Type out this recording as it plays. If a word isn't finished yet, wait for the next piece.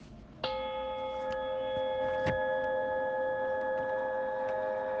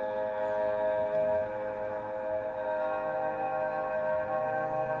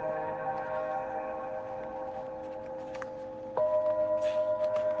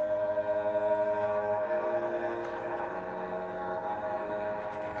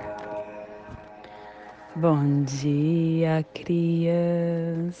Bom dia, crianças.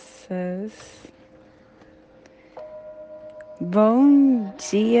 Bom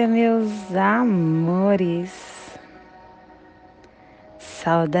dia, meus amores.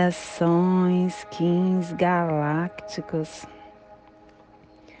 Saudações, Kings galácticos.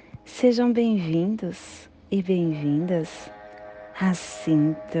 Sejam bem-vindos e bem-vindas à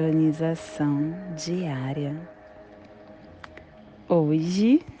sintonização diária.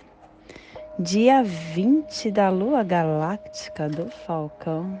 Hoje, dia 20 da lua galáctica do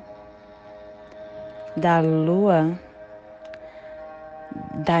Falcão, da lua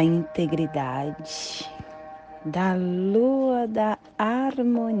da integridade, da lua da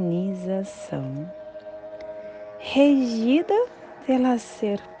harmonização, regida pela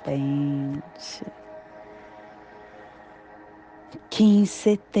serpente.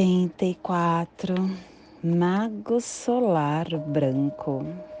 1574, mago solar branco,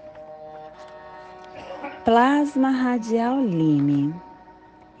 plasma radial lime.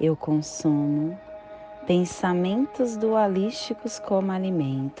 Eu consumo pensamentos dualísticos como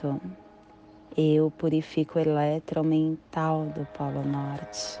alimento. Eu purifico o eletromental do Polo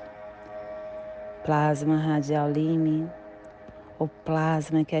Norte. Plasma radial lime, o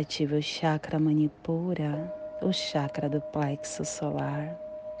plasma que ativa o chakra manipura, o chakra do plexo solar,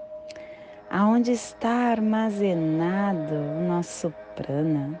 aonde está armazenado o nosso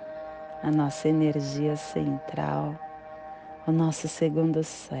prana, a nossa energia central, o nosso segundo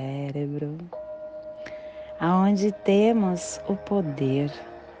cérebro, aonde temos o poder,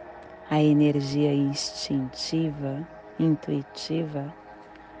 a energia instintiva, intuitiva,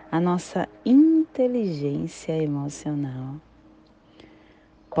 a nossa inteligência emocional.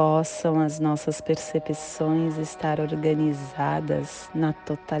 Possam as nossas percepções estar organizadas na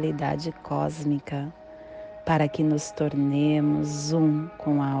totalidade cósmica, para que nos tornemos um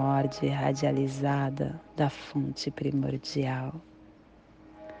com a ordem radializada da fonte primordial.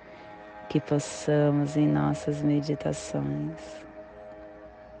 Que possamos em nossas meditações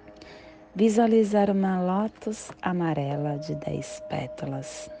visualizar uma lótus amarela de 10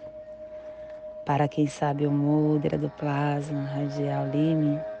 pétalas. Para quem sabe o mudra do plasma radial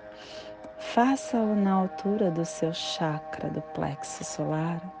lime, faça-o na altura do seu chakra do plexo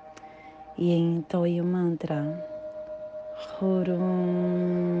solar e entoie o mantra Hurum.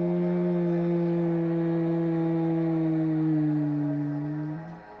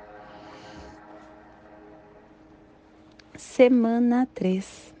 Semana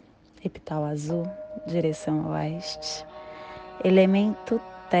 3, epital azul, direção oeste, elemento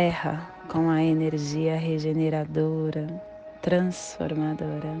terra com a energia regeneradora,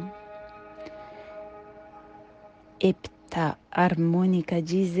 transformadora. Hepta harmônica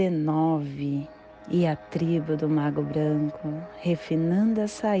 19 e a tribo do mago branco, refinando a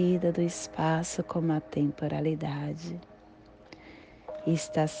saída do espaço como a temporalidade.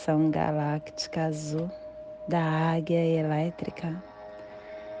 Estação galáctica azul da águia elétrica,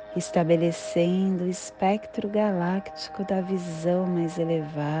 estabelecendo o espectro galáctico da visão mais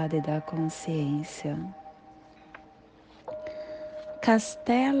elevada e da consciência.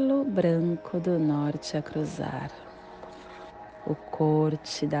 Castelo branco do norte a cruzar, o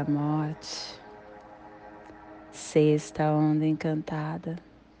corte da morte, sexta onda encantada,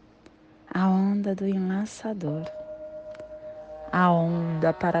 a onda do enlaçador, a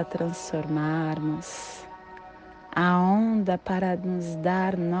onda para transformarmos, a onda para nos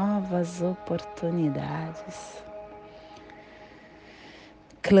dar novas oportunidades.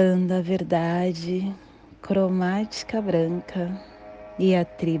 Clã da verdade, cromática branca e a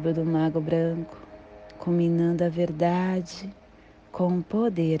tribo do mago branco, combinando a verdade com o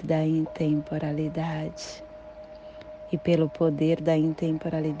poder da intemporalidade. E pelo poder da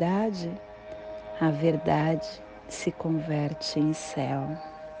intemporalidade, a verdade se converte em céu.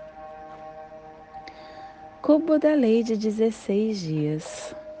 Cubo da lei de 16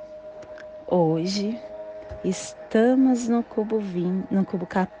 dias. Hoje estamos no cubo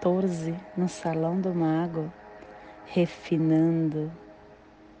 14, no salão do mago, refinando,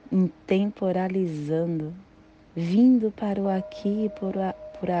 intemporalizando, vindo para o aqui e por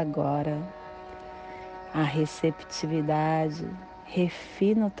agora. A receptividade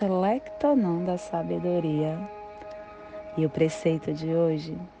refina o telectonon da sabedoria. E o preceito de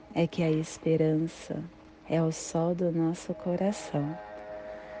hoje é que a esperança é o sol do nosso coração,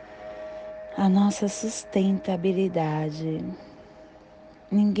 a nossa sustentabilidade.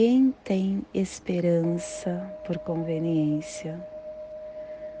 Ninguém tem esperança por conveniência.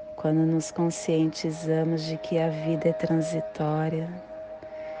 Quando nos conscientizamos de que a vida é transitória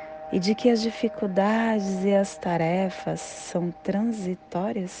e de que as dificuldades e as tarefas são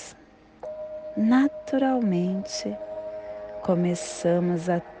transitórias, naturalmente começamos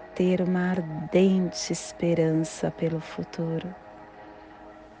a ter uma ardente esperança pelo futuro.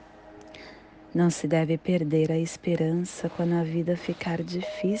 Não se deve perder a esperança quando a vida ficar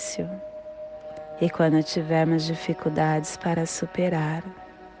difícil e quando tivermos dificuldades para superar.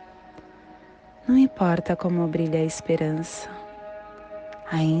 Não importa como brilha a esperança,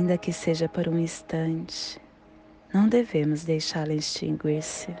 ainda que seja por um instante, não devemos deixá-la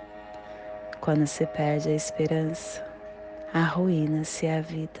extinguir-se. Quando se perde a esperança, arruína-se a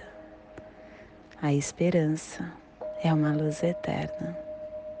vida. A esperança é uma luz eterna.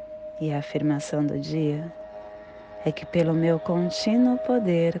 E a afirmação do dia é que pelo meu contínuo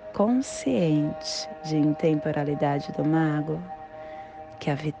poder consciente de intemporalidade do mago, que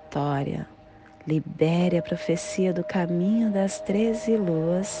a vitória libere a profecia do caminho das 13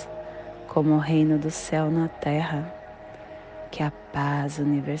 luas como o reino do céu na terra, que a paz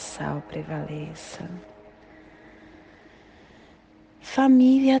universal prevaleça.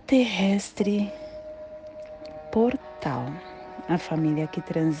 Família terrestre portal, a família que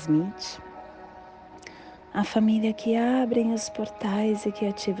transmite, a família que abre os portais e que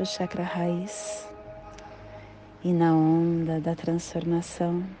ativa o chakra raiz. E na onda da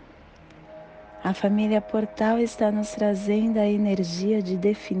transformação, a família portal está nos trazendo a energia de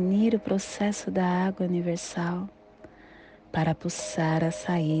definir o processo da água universal para pulsar a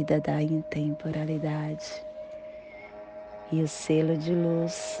saída da intemporalidade. E o selo de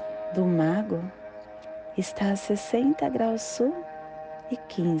luz do mago está a 60 graus sul e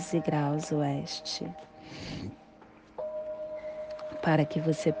 15 graus oeste. Para que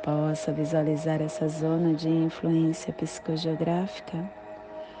você possa visualizar essa zona de influência psicogeográfica,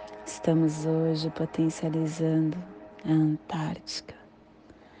 estamos hoje potencializando a Antártica,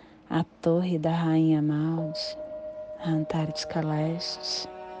 a Torre da Rainha Maud, a Antártica Leste,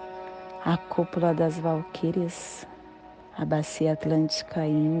 a Cúpula das Valquírias, a Bacia Atlântica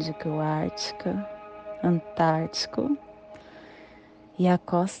Índica ou Ártica, Antártico e a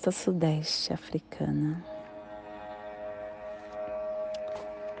costa sudeste africana.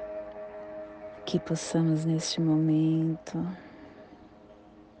 Que possamos neste momento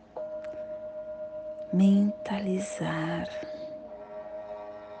mentalizar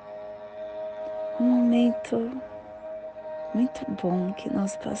um momento muito bom que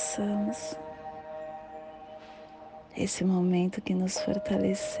nós passamos, esse momento que nos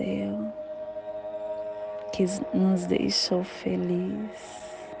fortaleceu, que nos deixou feliz.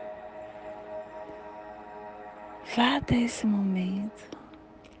 Vá até esse momento,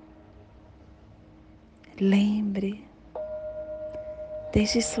 lembre,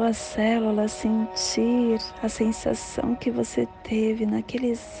 deixe suas células sentir a sensação que você teve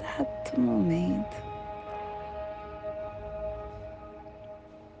naquele exato momento.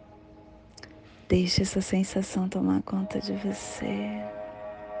 Deixe essa sensação tomar conta de você.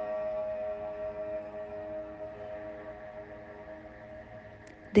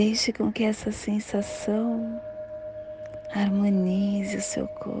 Deixe com que essa sensação harmonize o seu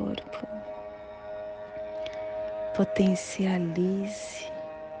corpo, potencialize,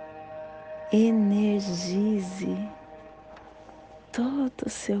 energize todo o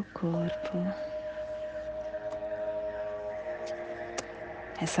seu corpo.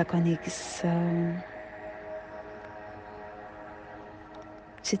 Essa conexão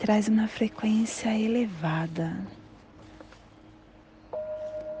te traz uma frequência elevada.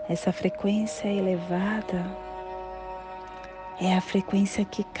 Essa frequência elevada é a frequência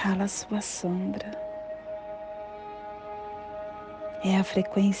que cala a sua sombra. É a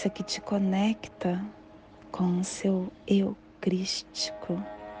frequência que te conecta com o seu eu crístico,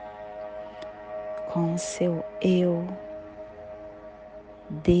 com o seu eu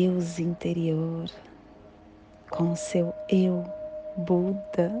Deus interior, com o seu eu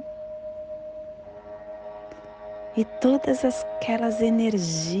Buda. E todas aquelas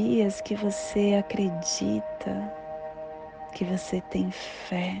energias que você acredita, que você tem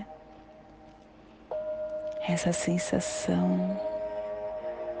fé, essa sensação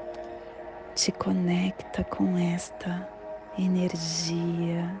te conecta com esta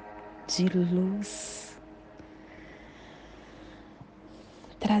energia de luz,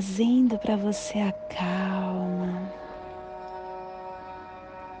 trazendo para você a calma,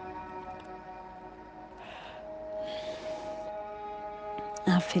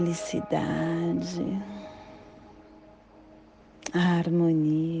 a felicidade, a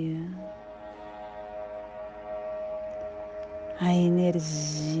harmonia, a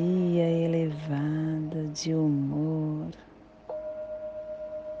energia elevada de humor,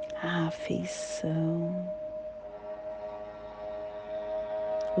 a afeição,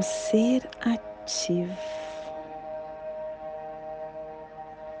 o ser ativo,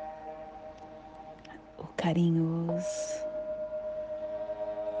 o carinhoso,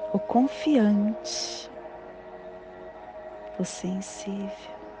 o confiante, o sensível,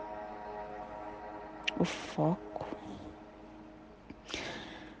 o foco,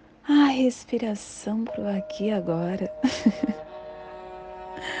 a respiração pro aqui e agora.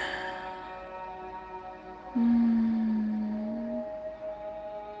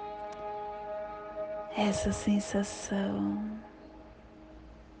 Essa sensação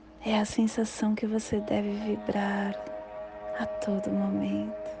é a sensação que você deve vibrar a todo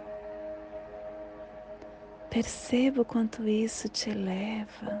momento. Perceba o quanto isso te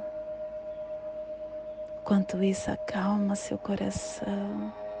eleva, quanto isso acalma seu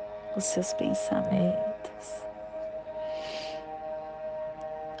coração, os seus pensamentos,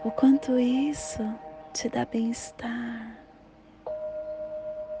 o quanto isso te dá bem-estar.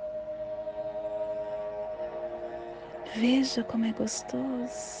 Veja como é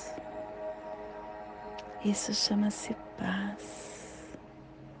gostoso. Isso chama-se paz.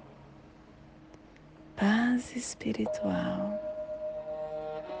 Paz espiritual.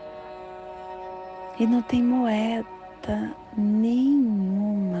 E não tem moeda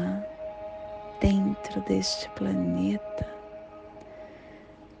nenhuma dentro deste planeta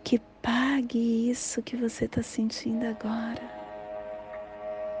que pague isso que você está sentindo agora.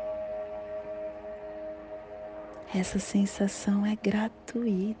 Essa sensação é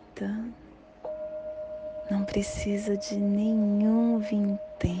gratuita. Não precisa de nenhum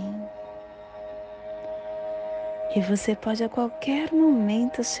vintém. E você pode a qualquer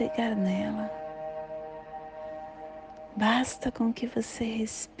momento chegar nela. Basta com que você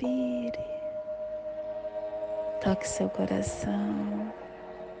respire, toque seu coração,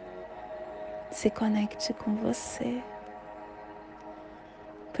 se conecte com você,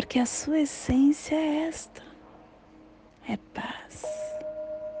 porque a sua essência é esta, é paz,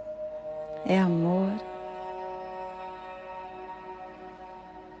 é amor.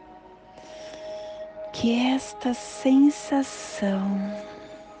 Que esta sensação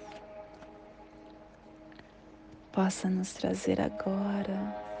possa nos trazer agora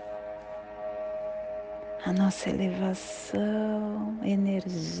a nossa elevação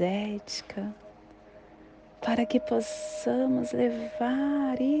energética, para que possamos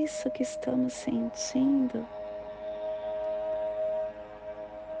levar isso que estamos sentindo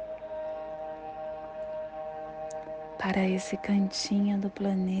para esse cantinho do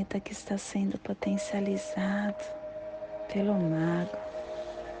planeta que está sendo potencializado pelo mago,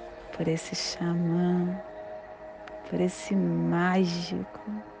 por esse xamã, por esse mágico,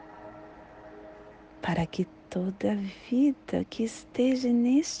 para que toda vida que esteja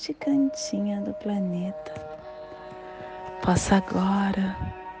neste cantinho do planeta possa agora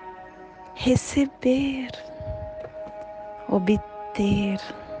receber, obter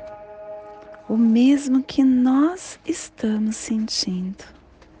o mesmo que nós estamos sentindo.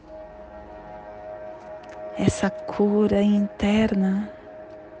 Essa cura interna,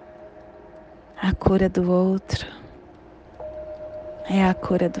 a cura do outro, é a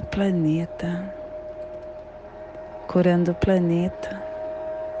cura do planeta. Curando o planeta,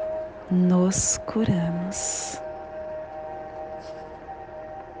 nos curamos.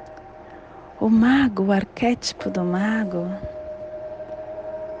 O mago, o arquétipo do mago,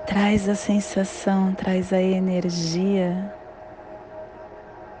 traz a sensação, traz a energia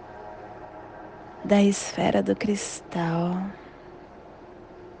da esfera do cristal,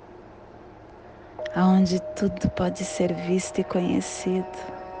 onde tudo pode ser visto e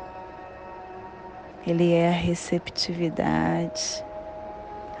conhecido. Ele é a receptividade,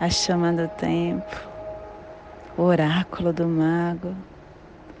 a chama do tempo, o oráculo do mago,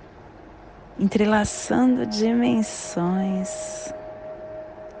 entrelaçando dimensões,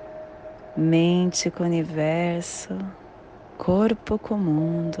 mente com o universo, corpo com o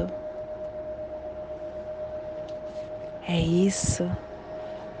mundo. É isso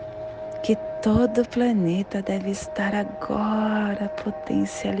que todo o planeta deve estar agora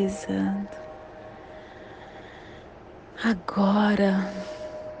potencializando, agora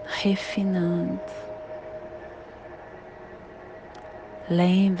refinando.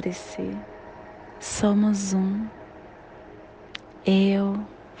 Lembre-se, somos um. Eu,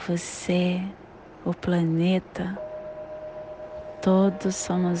 você, o planeta, todos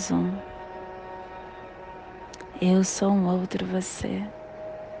somos um. Eu sou um outro você,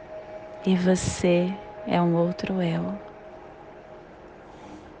 e você é um outro eu.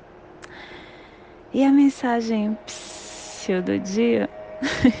 E a mensagem do dia?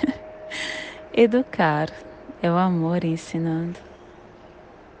 Educar é o amor ensinando.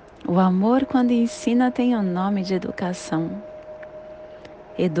 O amor, quando ensina, tem o nome de educação.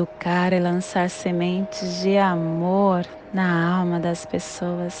 Educar é lançar sementes de amor na alma das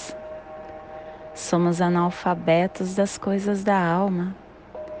pessoas. Somos analfabetos das coisas da alma,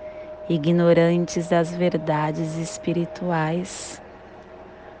 ignorantes das verdades espirituais.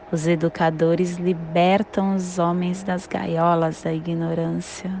 Os educadores libertam os homens das gaiolas da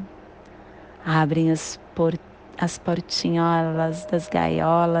ignorância. Abrem as portinholas das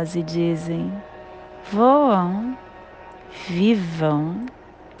gaiolas e dizem: voam, vivam.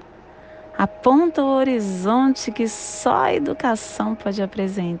 Aponta o horizonte que só a educação pode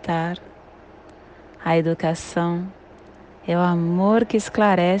apresentar. A educação é o amor que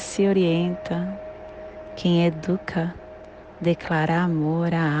esclarece e orienta. Quem educa declara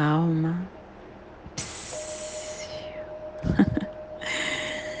amor à alma.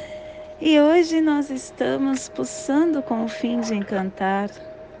 E hoje nós estamos pulsando com o fim de encantar,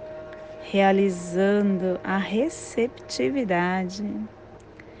 realizando a receptividade,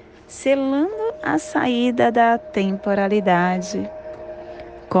 selando a saída da temporalidade,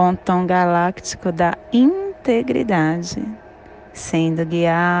 com o tom galáctico da integridade, sendo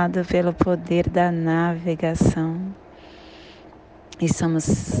guiado pelo poder da navegação. E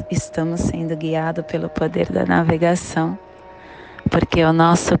estamos sendo guiados pelo poder da navegação, porque o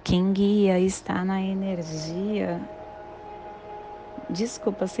nosso Kim Guia está na energia.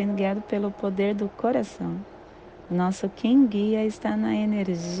 Sendo guiado pelo poder do coração. O nosso Kim Guia está na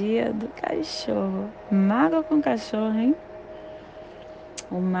energia do cachorro. Mago com cachorro, hein?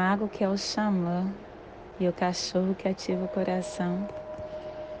 O mago que é o xamã e o cachorro que ativa o coração.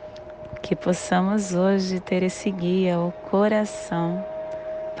 Que possamos hoje ter esse guia, o coração,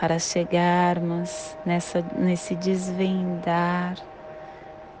 para chegarmos nesse desvendar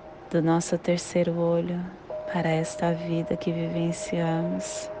do nosso terceiro olho para esta vida que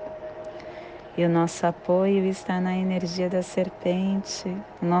vivenciamos. E o nosso apoio está na energia da serpente.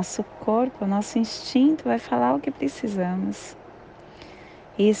 O nosso corpo, o nosso instinto vai falar o que precisamos.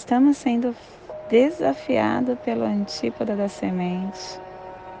 E estamos sendo desafiados pelo antípoda da semente.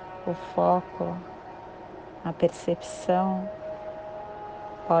 O foco, a percepção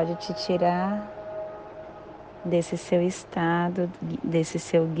pode te tirar desse seu estado, desse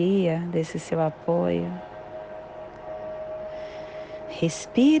seu guia, desse seu apoio.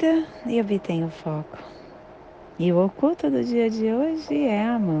 Respira e obtenha o foco. E o oculto do dia de hoje é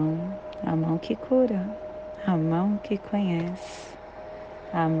a mão que cura, a mão que conhece,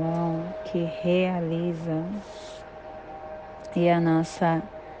 a mão que realiza. E a nossa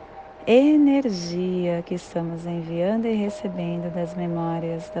energia que estamos enviando e recebendo das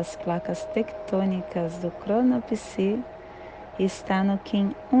memórias das placas tectônicas do cronopsi está no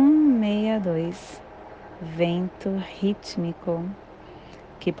Kim 162, vento rítmico,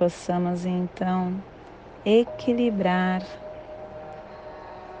 que possamos então equilibrar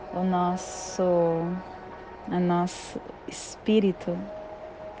o nosso espírito,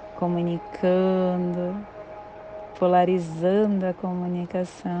 comunicando, polarizando a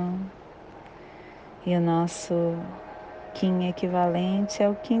comunicação. E o nosso Kim equivalente é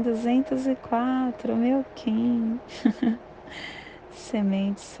o Kim 204, meu Kim.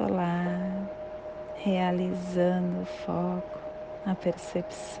 Semente solar, realizando o foco, a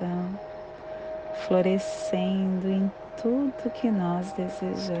percepção, florescendo em tudo que nós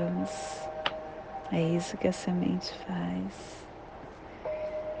desejamos. É isso que a semente faz.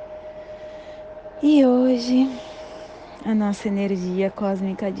 E hoje a nossa energia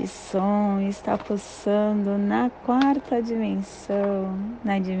cósmica de som está pulsando na quarta dimensão,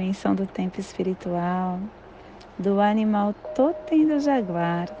 na dimensão do tempo espiritual, do animal totem do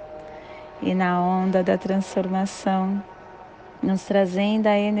jaguar e na onda da transformação, nos trazendo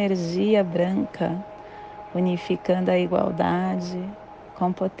a energia branca, unificando a igualdade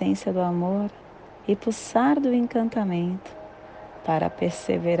com potência do amor e pulsar do encantamento, para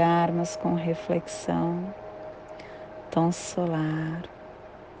perseverarmos com reflexão. Tom solar,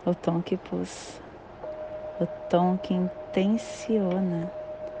 o tom que pulsa, o tom que intenciona,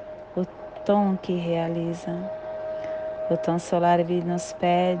 o tom que realiza. O tom solar ele nos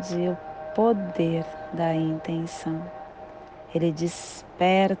pede o poder da intenção. Ele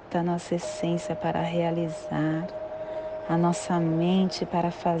desperta a nossa essência para realizar, a nossa mente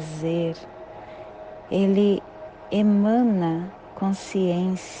para fazer. Ele emana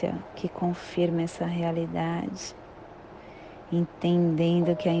consciência que confirma essa realidade,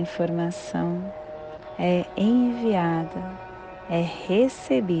 entendendo que a informação é enviada, é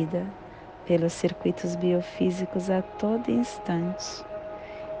recebida pelos circuitos biofísicos a todo instante,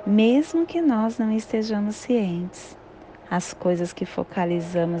 mesmo que nós não estejamos cientes. as coisas que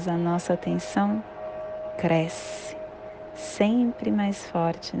focalizamos a nossa atenção cresce sempre mais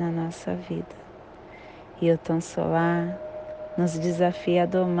forte na nossa vida. E o tom solar nos desafia a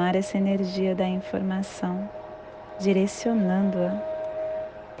domar essa energia da informação, direcionando-a,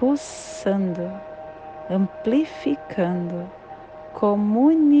 pulsando, amplificando,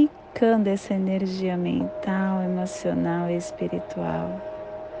 comunicando essa energia mental, emocional e espiritual.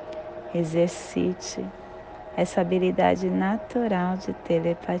 Exercite essa habilidade natural de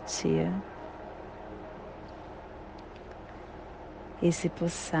telepatia. Esse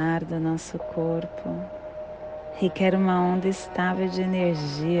pulsar do nosso corpo requer uma onda estável de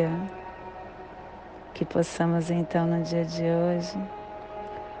energia que possamos então no dia de hoje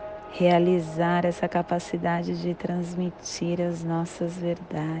realizar essa capacidade de transmitir as nossas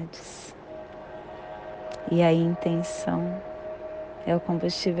verdades. E a intenção é o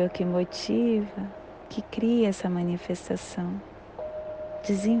combustível que motiva, que cria essa manifestação.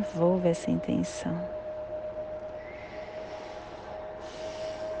 Desenvolva essa intenção.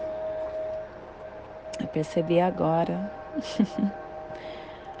 Eu percebi agora,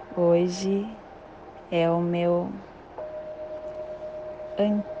 hoje é o meu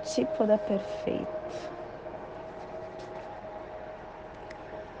antípoda perfeito.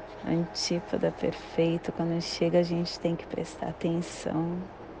 Antípoda perfeito, quando chega a gente tem que prestar atenção,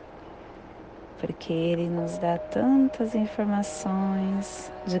 porque ele nos dá tantas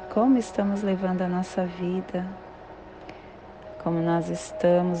informações de como estamos levando a nossa vida, como nós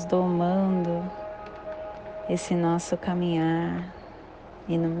estamos domando esse nosso caminhar.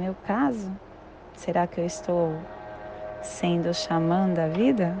 E no meu caso, será que eu estou sendo o xamã da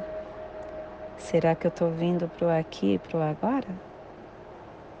vida? Será que eu estou vindo para o aqui e para o agora?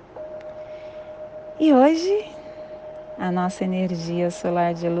 E hoje, a nossa energia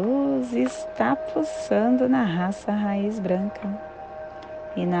solar de luz está pulsando na raça raiz branca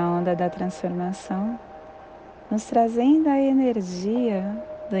e na onda da transformação, nos trazendo a energia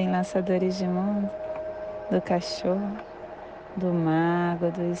do enlaçadores de mundo, do cachorro, do mago,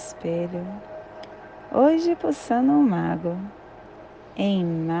 do espelho. Hoje pulsando um mago em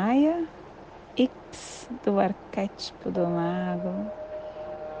Maia X do arquétipo do mago.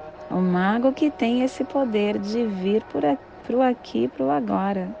 O mago que tem esse poder de vir para o aqui e para o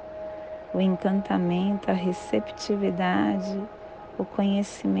agora. O encantamento, a receptividade, o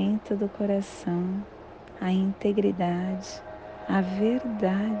conhecimento do coração, a integridade, a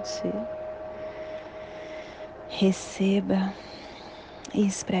verdade. Receba e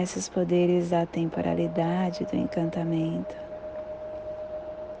expresse os poderes da temporalidade, do encantamento.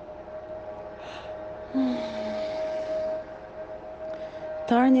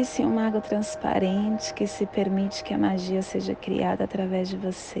 Torne-se um mago transparente que se permite que a magia seja criada através de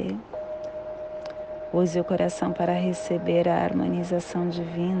você. Use o coração para receber a harmonização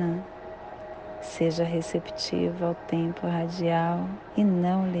divina. Seja receptivo ao tempo radial e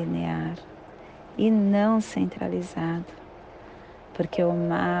não linear, e não centralizado, porque o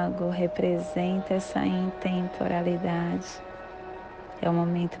mago representa essa intemporalidade. É o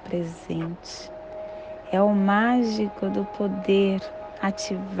momento presente. É o mágico do poder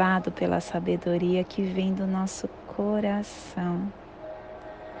ativado pela sabedoria que vem do nosso coração.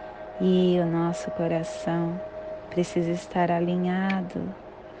 E o nosso coração precisa estar alinhado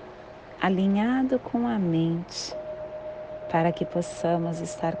com a mente, para que possamos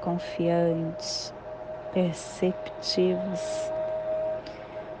estar confiantes, perceptivos.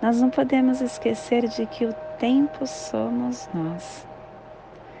 Nós não podemos esquecer de que o tempo somos nós.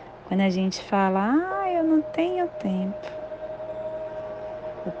 Quando a gente fala, eu não tenho tempo,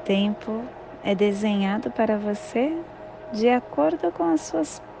 o tempo é desenhado para você de acordo com as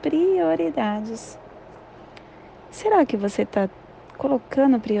suas prioridades. Será que você está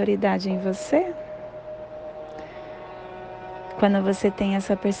colocando prioridade em você? Quando você tem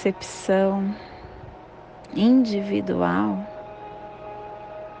essa percepção individual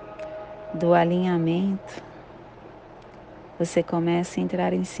do alinhamento, você começa a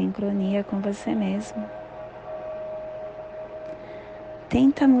entrar em sincronia com você mesmo.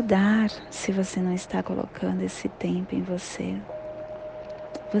 Tenta mudar se você não está colocando esse tempo em você.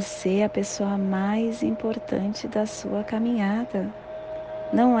 Você é a pessoa mais importante da sua caminhada.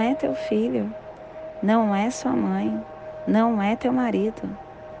 Não é teu filho, não é sua mãe, não é teu marido.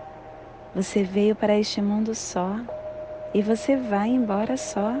 Você veio para este mundo só e você vai embora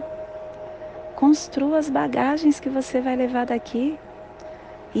só. Construa as bagagens que você vai levar daqui.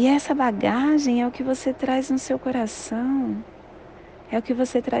 E essa bagagem é o que você traz no seu coração, é o que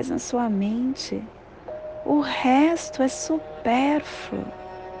você traz na sua mente. O resto é supérfluo.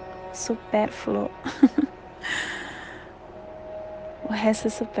 Supérfluo. o resto é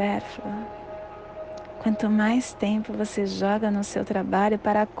supérfluo. Quanto mais tempo você joga no seu trabalho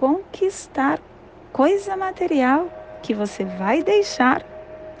para conquistar coisa material que você vai deixar,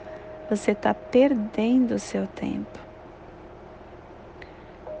 você está perdendo o seu tempo.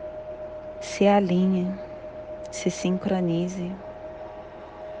 Se alinhe, se sincronize,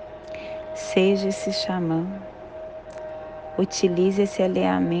 seja esse xamã. Utilize esse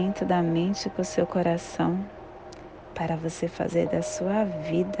alinhamento da mente com o seu coração para você fazer da sua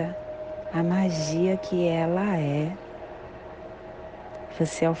vida a magia que ela é.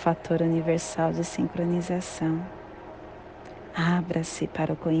 Você é o fator universal de sincronização. Abra-se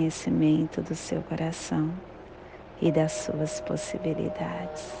para o conhecimento do seu coração e das suas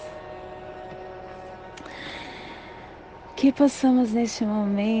possibilidades. Que possamos neste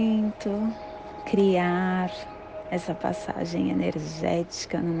momento criar essa passagem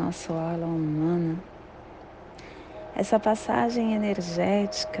energética no nosso aula humano. Essa passagem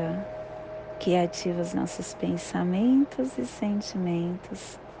energética que ativa os nossos pensamentos e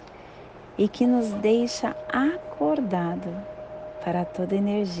sentimentos e que nos deixa acordado para toda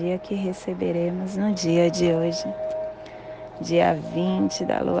energia que receberemos no dia de hoje, dia 20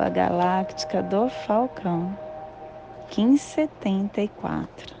 da Lua Galáctica do Falcão,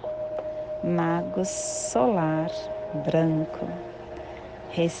 1574, Mago Solar Branco.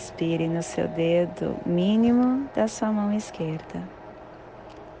 Respire no seu dedo mínimo da sua mão esquerda.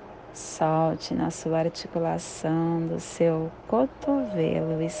 Solte na sua articulação do seu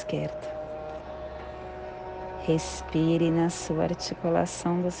cotovelo esquerdo. Respire na sua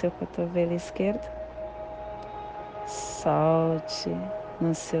articulação do seu cotovelo esquerdo. Solte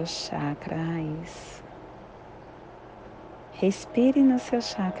no seu chakra raiz. Respire no seu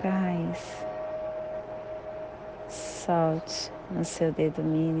chakra raiz. Solte no seu dedo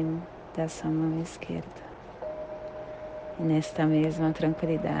mínimo da sua mão esquerda. E nesta mesma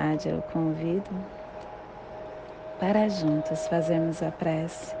tranquilidade eu convido para juntos fazermos a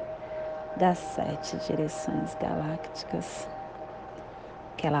prece das 7 direções galácticas,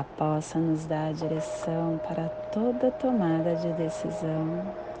 que ela possa nos dar a direção para toda tomada de decisão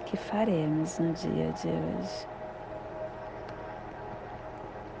que faremos no dia de hoje.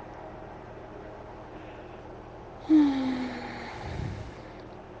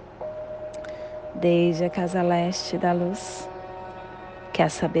 Desde a casa leste da luz, que a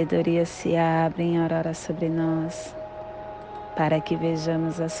sabedoria se abra em aurora sobre nós, para que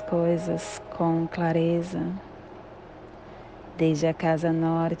vejamos as coisas com clareza. Desde a casa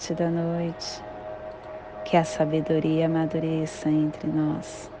norte da noite, que a sabedoria amadureça entre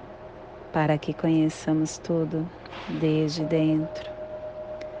nós, para que conheçamos tudo desde dentro.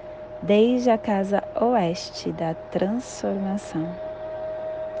 Desde a casa oeste da transformação,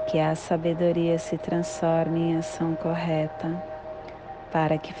 que a sabedoria se transforme em ação correta,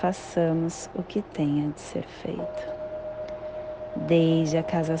 para que façamos o que tenha de ser feito. Desde a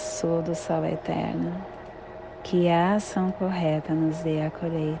casa sul do sol eterno, que a ação correta nos dê a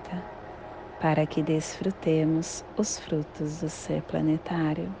colheita, para que desfrutemos os frutos do ser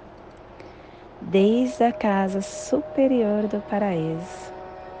planetário. Desde a casa superior do paraíso,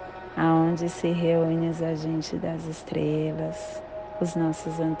 aonde se reúnem os agentes das estrelas, os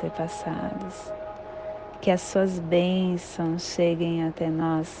nossos antepassados, que as suas bênçãos cheguem até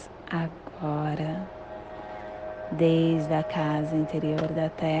nós agora. Desde a casa interior da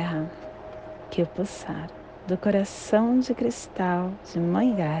Terra, que o pulsar do coração de cristal de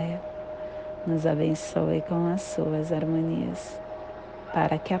Mãe Gaia nos abençoe com as suas harmonias,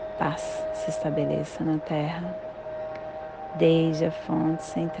 para que a paz se estabeleça na Terra. Desde a fonte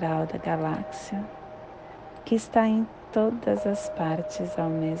central da galáxia, que está em todas as partes ao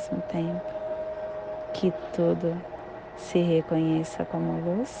mesmo tempo, que tudo se reconheça como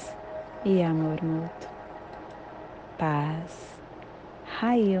luz e amor mútuo. Paz.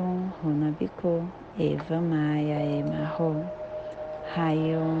 Rayon Runabiku Eva Maia Emarro.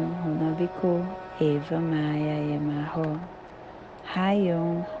 Rayon Runabiku Eva Maia Emarro.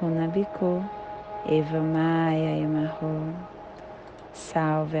 Rayon Runabiku Eva Maia Emarro.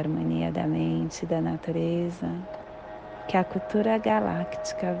 Salve a harmonia da mente e da natureza. Que a cultura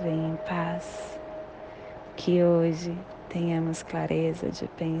galáctica venha em paz. Que hoje tenhamos clareza de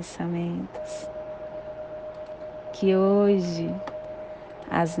pensamentos. Que hoje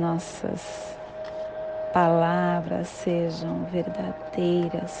as nossas palavras sejam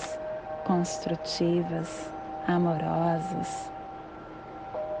verdadeiras, construtivas, amorosas.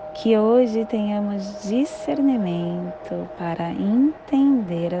 Que hoje tenhamos discernimento para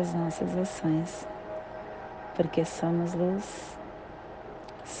entender as nossas ações, porque somos luz,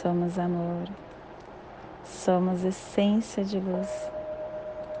 somos amor, somos essência de luz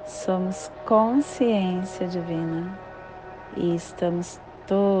Somos consciência divina e estamos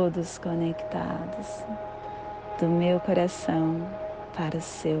todos conectados do meu coração para o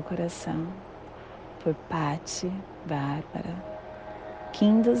seu coração, por Patti Bárbara,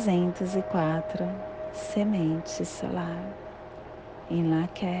 Kim 204, Semente Solar. Em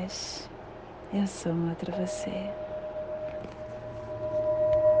Lakesh, eu sou outra você.